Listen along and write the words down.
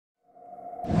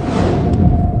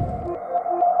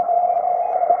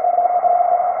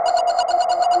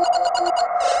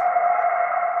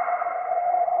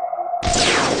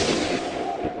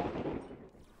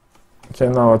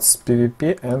Okay, now it's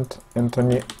PvP and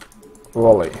Anthony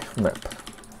Valley map.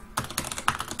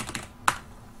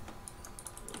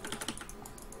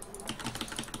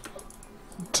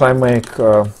 Try make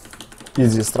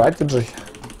easy strategy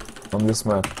on this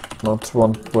map, not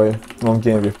one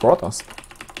game with Protoss.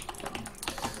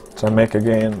 Try make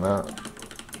again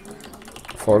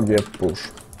forget push.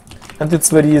 And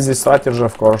it's very easy strategy,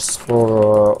 of course,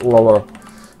 for lower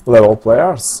level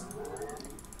players,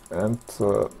 and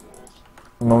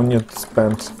no need to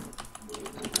spend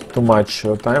too much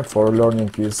time for learning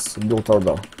this build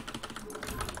order.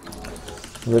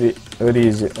 Very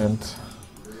easy and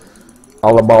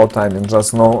all about timing.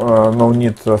 Just no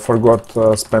need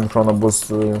forgot spend chrono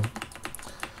boost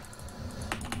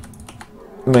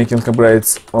making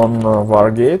upgrades on war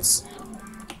gates,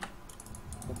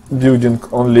 building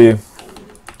only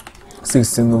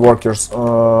 16 workers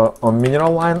on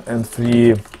mineral line and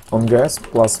 3 on gas,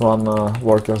 plus 1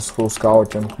 workers who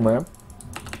scouting map,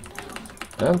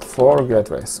 and 4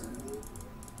 gateways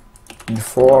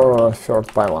before third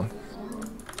pylon.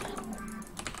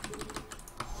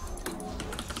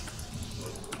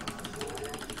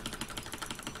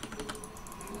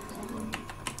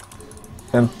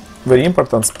 And very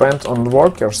important, spend on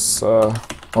workers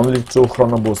only 2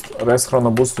 chrono boost. Rest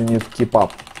chrono boost you need to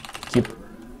keep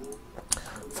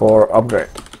for upgrade.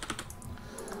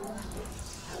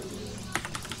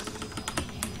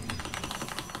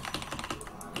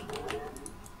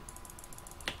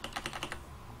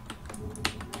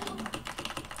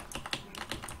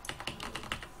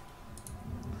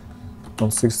 On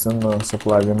 16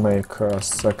 supply we make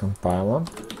second pylon,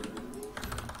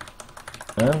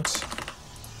 and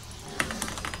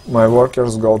my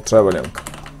workers go traveling.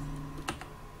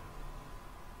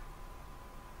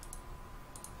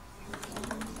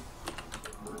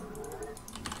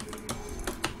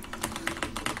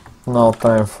 Now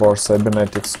time for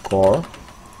cybernetics core.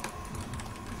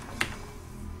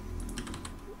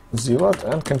 Zealot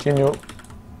and continue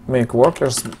make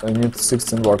workers. I need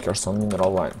 16 workers on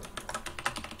mineral line.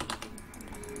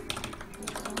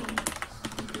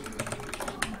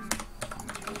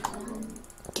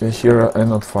 Okay, here I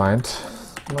not find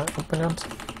my opponent.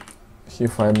 He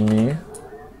find me.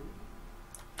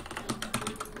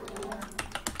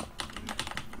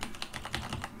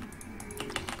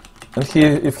 And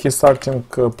if he starting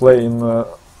play in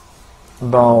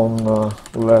down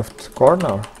left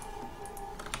corner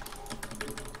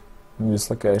in this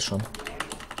location,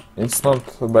 it's not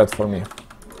bad for me.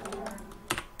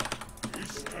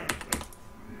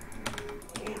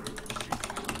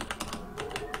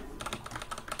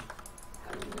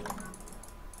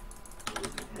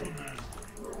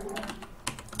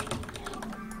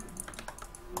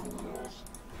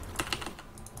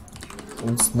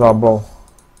 It's double.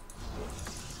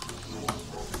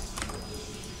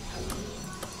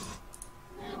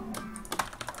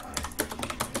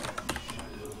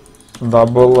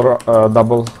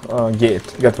 Double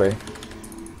gateway.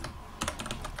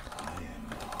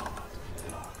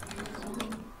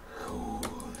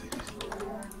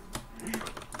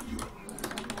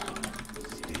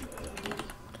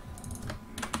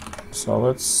 So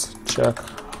let's check.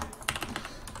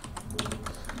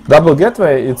 Double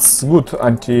gateway, it's good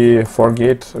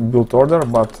anti-4-gate build order,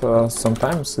 but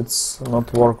sometimes it's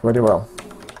not work very well.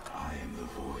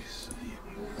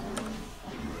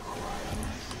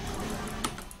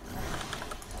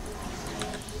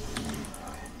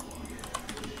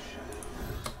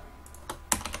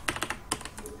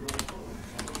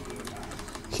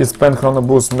 He spent chrono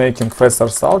boost making faster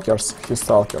stalkers, his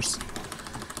stalkers.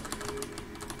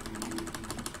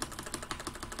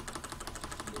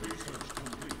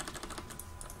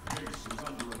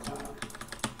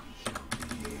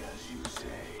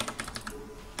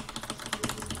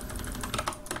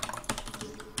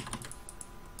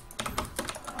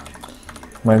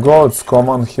 My goal is come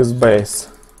on his base.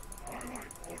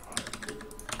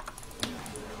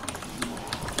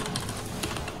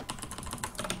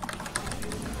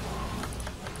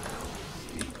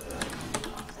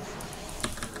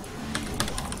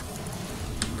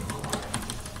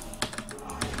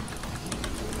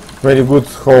 Very good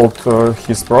hold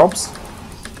his props,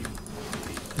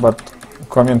 but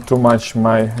coming too much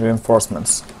my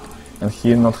reinforcements, and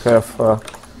he not have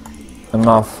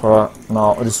enough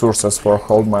now resources for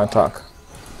hold my attack.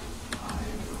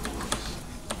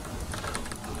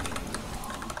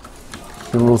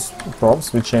 He lose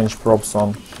props. We change props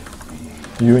on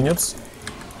units,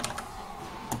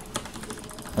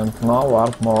 and now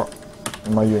are more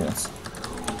my units.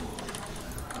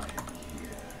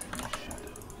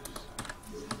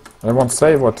 I won't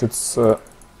say what it's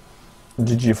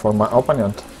GG for my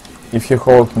opponent, if he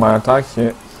hold my attack,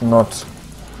 he not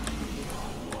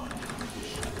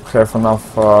have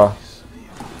enough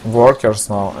workers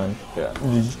now, and yeah,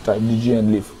 type GG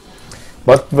and leave.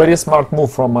 But very smart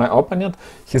move from my opponent.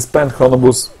 He spent Chrono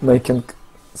Boost making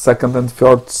second and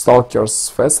third stalkers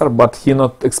faster, but he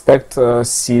not expect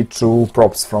see 2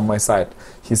 props from my side.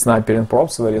 He snipering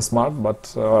props, very smart,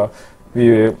 but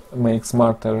we make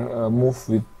smarter move.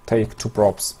 We take 2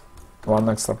 props. 1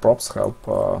 extra props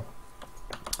help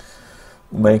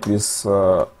make this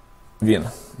win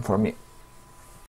for me.